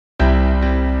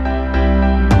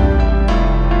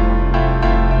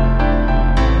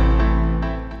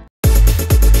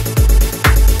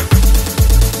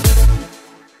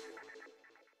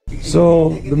So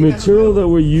the material that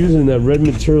we're using, that red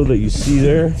material that you see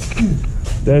there,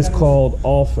 that's called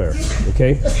all-fair,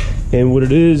 okay? And what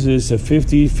it is a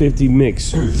 50-50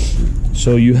 mix.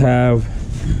 So you have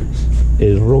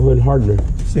a rojo and hardener.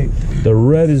 The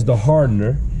red is the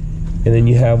hardener, and then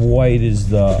you have white is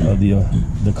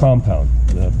the compound,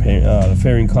 the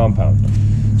fairing compound.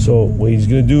 So what he's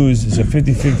going to do is it's a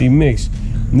 50-50 mix.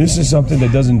 And this is something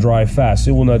that doesn't dry fast.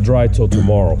 It will not dry till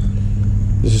tomorrow.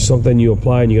 This is something you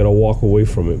apply and you got to walk away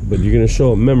from it. But you're going to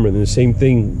show it. Remember, the same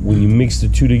thing when you mix the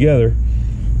two together,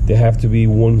 they have to be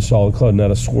one solid color,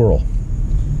 not a swirl.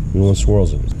 You want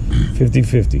swirls in it.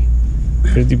 50-50.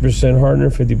 50% hardener,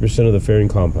 50% of the fairing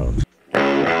compound.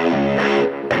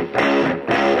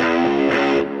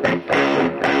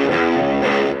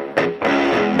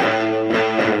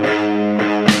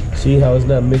 See how it's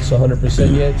not mixed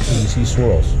 100% yet? So you see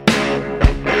swirls.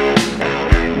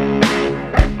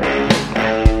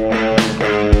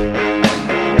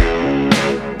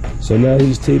 So now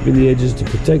he's taping the edges to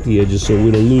protect the edges so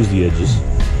we don't lose the edges.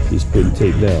 He's putting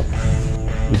tape down.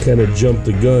 We kind of jumped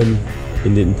the gun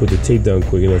and didn't put the tape down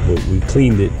quick enough, but we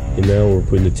cleaned it and now we're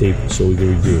putting the tape so we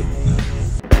can redo it.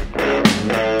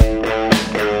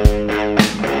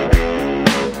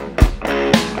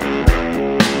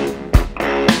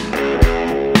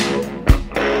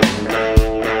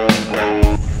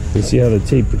 You see how the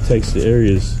tape protects the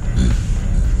areas,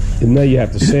 and now you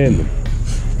have to sand them.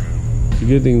 The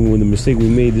good thing, when the mistake we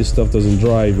made, this stuff doesn't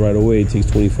dry right away. It takes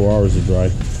 24 hours to dry,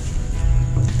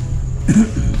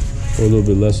 or a little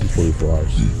bit less than 24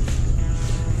 hours,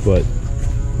 but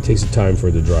it takes the time for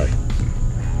it to dry.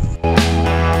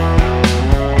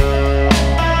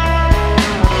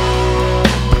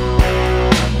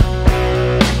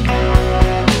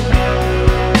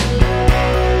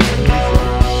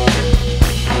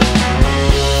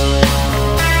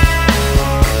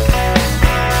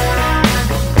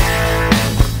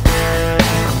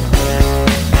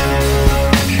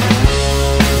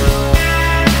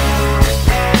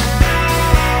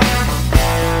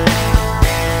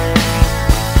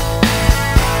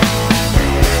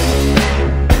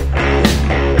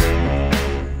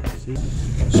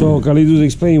 So Carlitos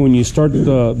explained, when you start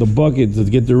the bucket to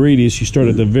get the radius, you start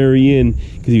at the very end,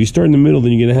 because if you start in the middle,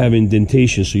 then you're going to have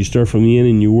indentation. So you start from the end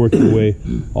and you work your way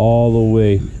all the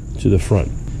way to the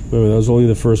front. Remember, that was only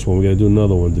the first one. We got to do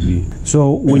another one to be.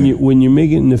 So when you're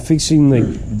making the fixing like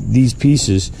these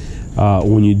pieces,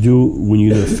 when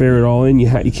you fair it all in, you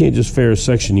can't just fair a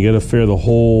section. You got to fair the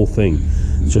whole thing.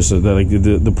 Just so that, like,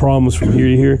 the problems from here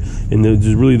to here, and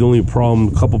there's really the only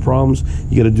problem, couple problems.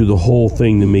 You got to do the whole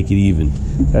thing to make it even.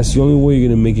 That's the only way you're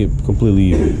gonna make it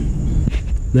completely even.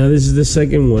 Now this is the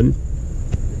second one.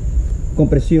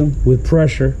 Compresión. With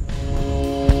pressure.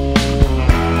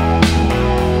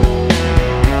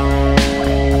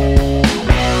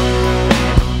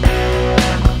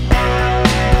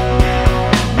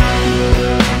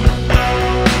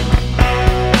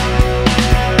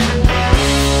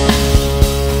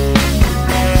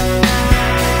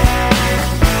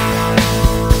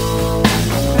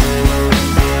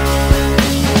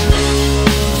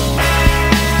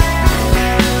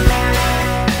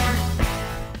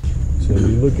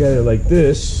 Look at it like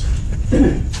this. I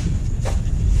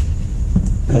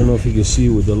don't know if you can see it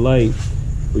with the light,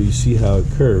 but you see how it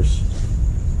curves.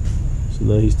 So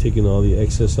now he's taking all the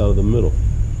excess out of the middle.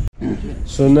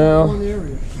 So now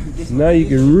you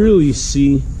can really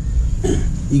see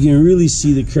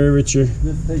the curvature.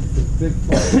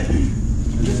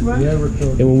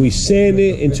 And when we sand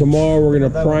it, and tomorrow we're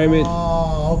gonna prime it,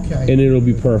 and it'll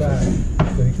be perfect.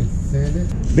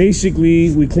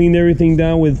 Basically, we cleaned everything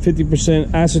down with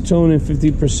 50% acetone and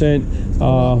 50%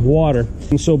 water.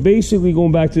 And so basically,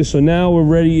 going back to this, so now we're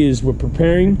ready, we're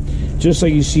preparing, just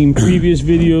like you've seen previous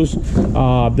videos,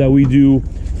 that we do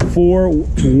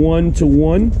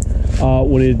 4:1:1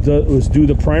 when it was do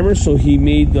the primer. So he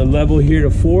made the level here to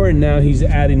 4, and now he's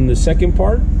adding the second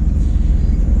part,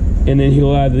 and then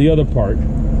he'll add the other part,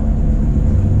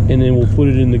 and then we'll put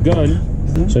it in the gun.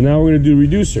 So now we're going to do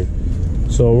reducer.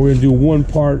 So we're going to do one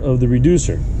part of the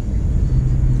reducer.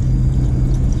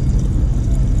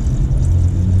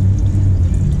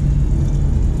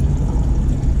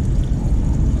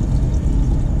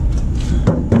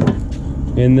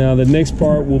 And now the next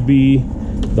part will be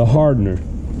the hardener.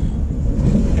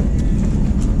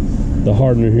 The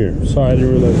hardener here. Sorry, I didn't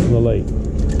realize it was in the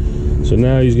light. So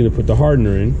now he's going to put the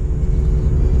hardener in.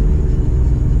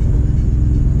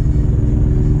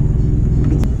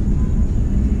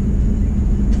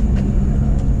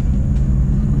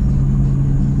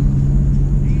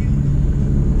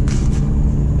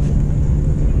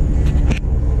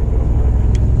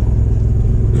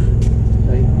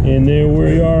 there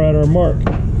we are at our mark.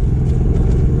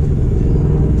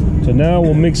 So now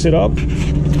we'll mix it up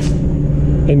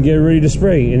and get ready to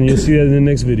spray, and you'll see that in the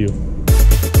next video.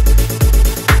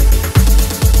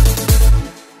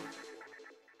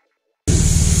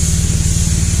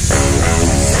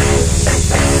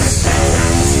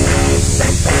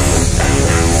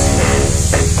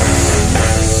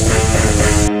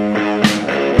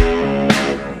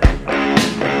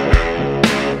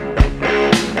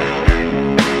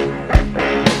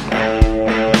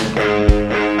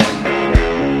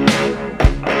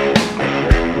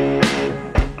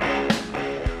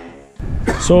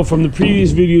 So from the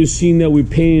previous video, you've seen that we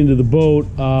painted the boat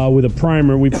with a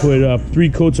primer. We put 3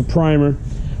 coats of primer.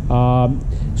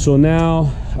 So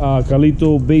now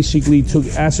Carlito basically took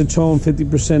acetone,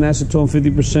 50% acetone,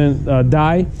 50%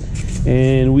 dye,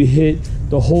 and we hit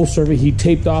the whole surface. He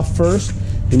taped off first,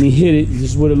 and he hit it.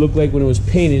 This is what it looked like when it was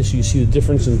painted, so you see the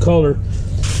difference in color.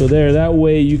 So there, that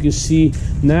way you can see.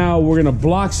 Now we're gonna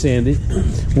block sand it.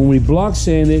 When we block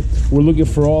sand it, we're looking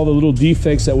for all the little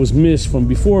defects that was missed from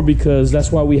before, because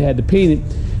that's why we had to paint it.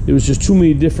 It was just too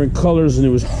many different colors, and it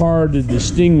was hard to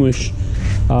distinguish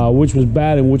which was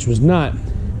bad and which was not.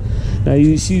 Now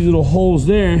you see these little holes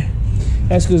there.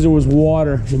 That's because there was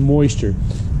water and moisture.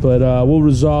 But we'll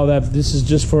resolve that. This is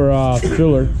just for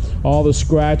filler. All the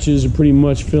scratches are pretty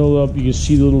much filled up. You can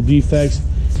see the little defects.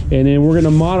 And then we're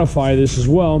gonna modify this as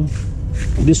well.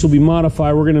 This will be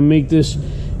modified. We're gonna make this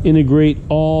integrate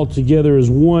all together as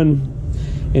one,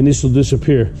 and this will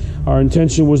disappear. Our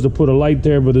intention was to put a light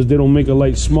there, but they don't make a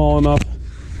light small enough,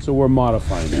 so we're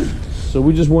modifying it. So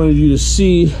we just wanted you to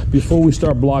see before we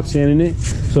start block sanding it.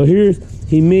 So here's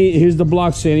the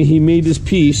block sanding. He made this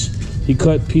piece. He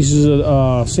cut pieces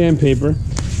of sandpaper,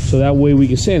 so that way we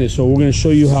can sand it. So we're gonna show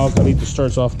you how Carlito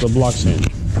starts off the block sand.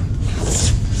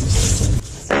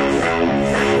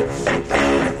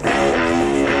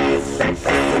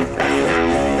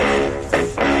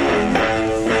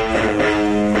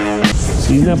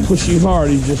 He's not pushing hard,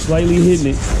 he's just slightly hitting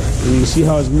it. And you can see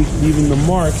how it's leaving the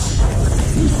marks.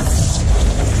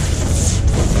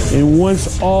 And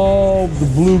once all the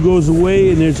blue goes away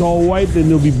and it's all white, then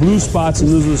there'll be blue spots, and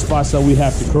those are the spots that we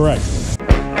have to correct.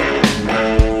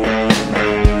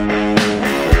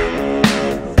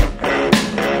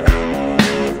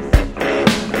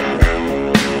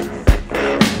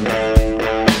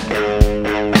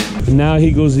 And now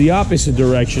he goes the opposite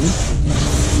direction.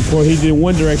 Before he did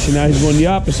one direction, now he's going the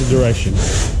opposite direction.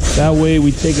 That way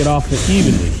we take it off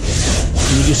evenly.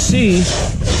 And you can see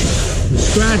the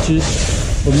scratches.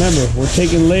 Remember, we're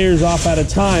taking layers off at a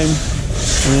time,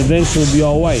 and eventually it'll be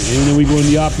all white. And then we go in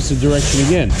the opposite direction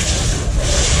again.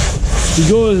 If you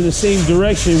go in the same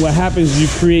direction, what happens is you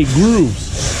create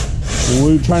grooves. And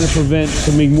we're trying to prevent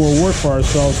to make more work for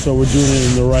ourselves, so we're doing it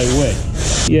in the right way.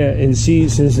 Yeah, and see,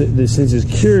 since it's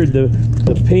cured, the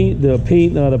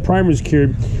primer is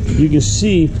cured, you can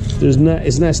see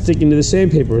it's not sticking to the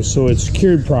sandpaper, so it's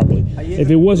cured properly. If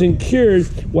it wasn't cured,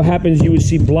 what happens, you would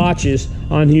see blotches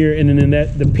on here, and then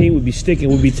the paint would be sticking,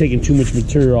 would be taking too much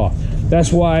material off.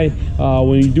 That's why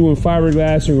when you're doing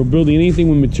fiberglass or building anything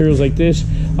with materials like this,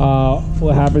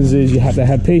 what happens is you have to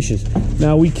have patience.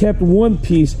 Now we kept one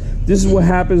piece. This is what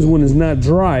happens when it's not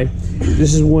dry.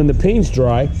 This is when the paint's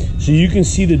dry. So you can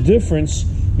see the difference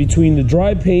between the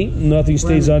dry paint, nothing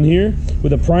stays on here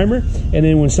with a primer, and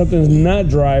then when something's not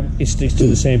dry, it sticks to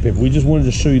the sandpaper. We just wanted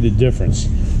to show you the difference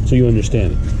so you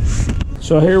understand it.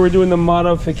 So here we're doing the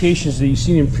modifications that you've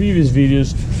seen in previous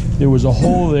videos. There was a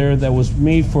hole there that was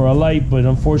made for a light, but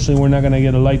unfortunately we're not gonna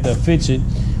get a light that fits it.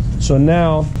 So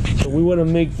now, we wanna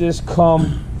make this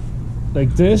come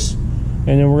like this,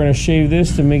 and then we're gonna shave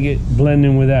this to make it blend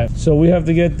in with that. So we have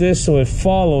to get this so it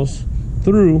follows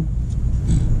through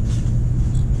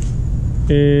and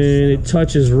it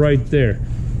touches right there.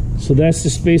 So that's the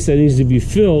space that needs to be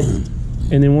filled,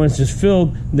 and then once it's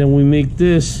filled, then we make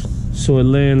this so it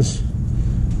lands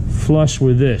flush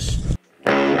with this.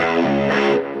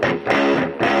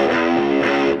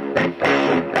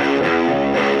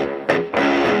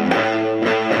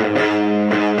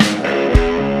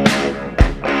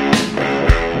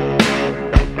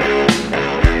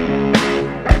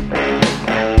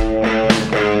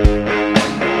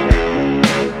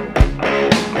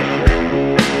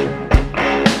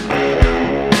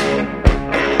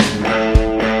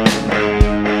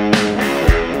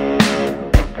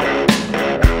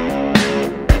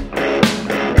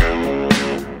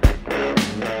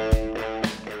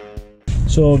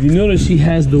 So if you notice, he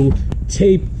has the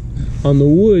tape on the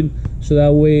wood, so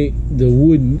that way the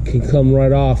wood can come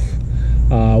right off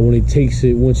when he takes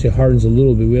it. Once it hardens a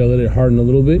little bit, we gotta let it harden a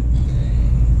little bit.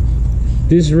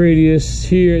 This radius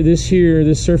here,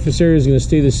 this surface area is going to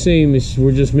stay the same.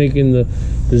 We're just making the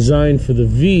design for the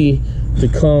V to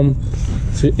come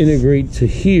to integrate to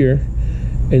here,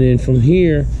 and then from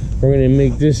here we're going to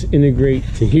make this integrate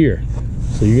to here.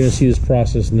 So you're going to see this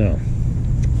process now.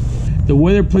 The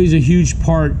weather plays a huge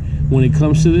part when it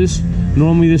comes to this.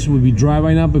 Normally this would be dry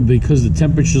by now, but because the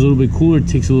temperature is a little bit cooler, it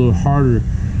takes a little harder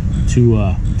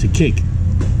to kick.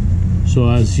 So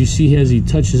as you see, as he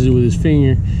touches it with his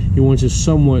finger, he wants it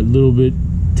somewhat a little bit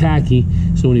tacky,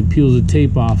 so when he peels the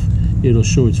tape off, it'll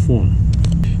show its form.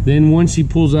 Then once he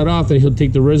pulls that off, then he'll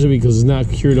take the residue, because it's not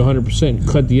cured 100%,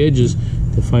 cut the edges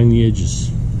to find the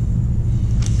edges.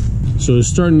 So it's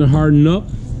starting to harden up.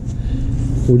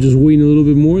 We're just waiting a little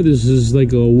bit more. This is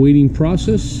like a waiting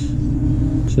process.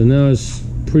 So now it's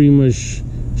pretty much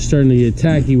starting to get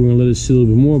tacky. We're gonna let it sit a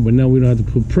little bit more, but now we don't have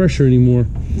to put pressure anymore.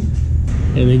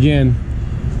 And again,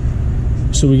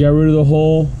 so we got rid of the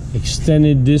hole,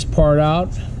 extended this part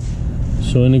out,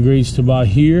 so it integrates to about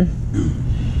here.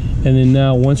 And then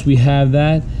now once we have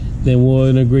that, then we'll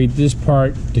integrate this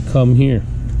part to come here.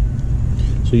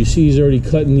 So you see he's already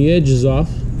cutting the edges off,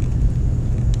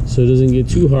 so it doesn't get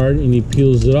too hard, and he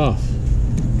peels it off.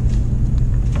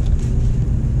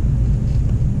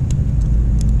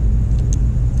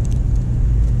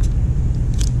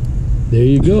 There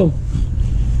you go.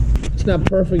 It's not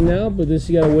perfect now, but this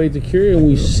you gotta wait to cure, and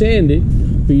we sand it.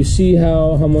 But you see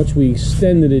how much we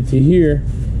extended it to here,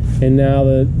 and now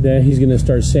that he's gonna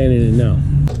start sanding it now.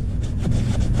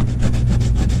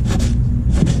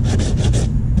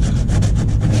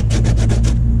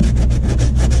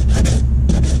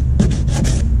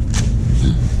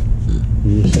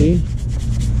 You see?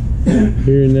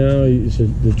 Here now is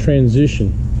the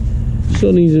transition.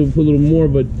 Still needs to put a little more,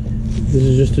 but this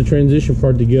is just the transition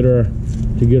part to get our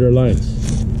lines.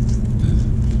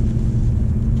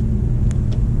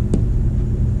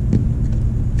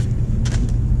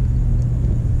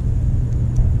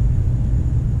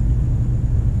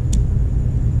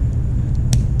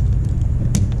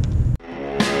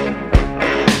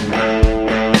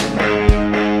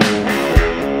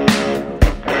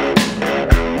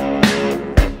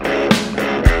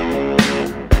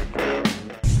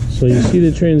 So you see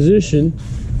the transition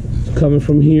coming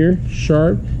from here,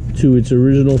 sharp, to its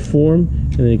original form,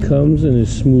 and then it comes and it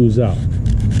smooths out.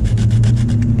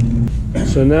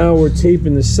 So now we're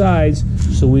taping the sides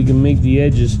so we can make the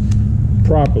edges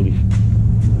properly.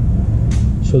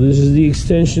 So this is the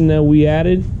extension that we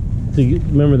added.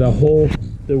 Remember the hole,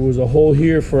 there was a hole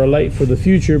here for a light for the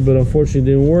future, but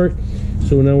unfortunately it didn't work.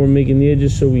 So now we're making the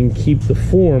edges so we can keep the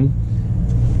form,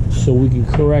 so we can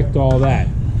correct all that.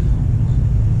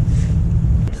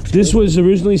 This was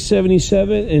originally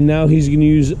 77, and now he's going to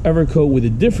use Evercoat with a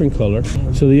different color.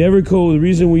 So the Evercoat, the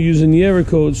reason we're using the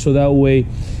Evercoat, so that way,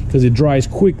 because it dries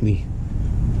quickly.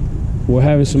 We're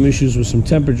having some issues with some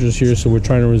temperatures here, so we're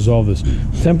trying to resolve this.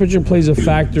 Temperature plays a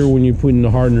factor when you're putting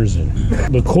the hardeners in.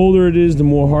 The colder it is, the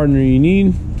more hardener you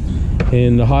need,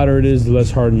 and the hotter it is, the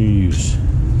less hardener you use.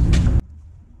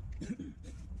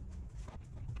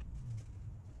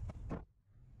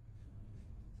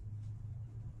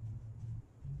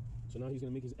 So now he's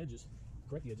going to make his edges,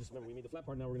 correct the edges. Remember, we made the flat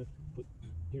part, now we're going to put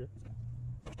here.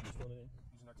 Just fill it in,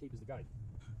 using our tape as the guide.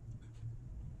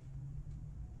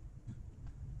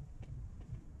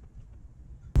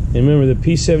 And remember, the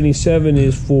P77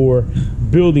 is for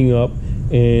building up,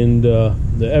 and the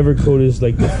Evercoat is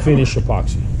like the finish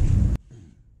epoxy.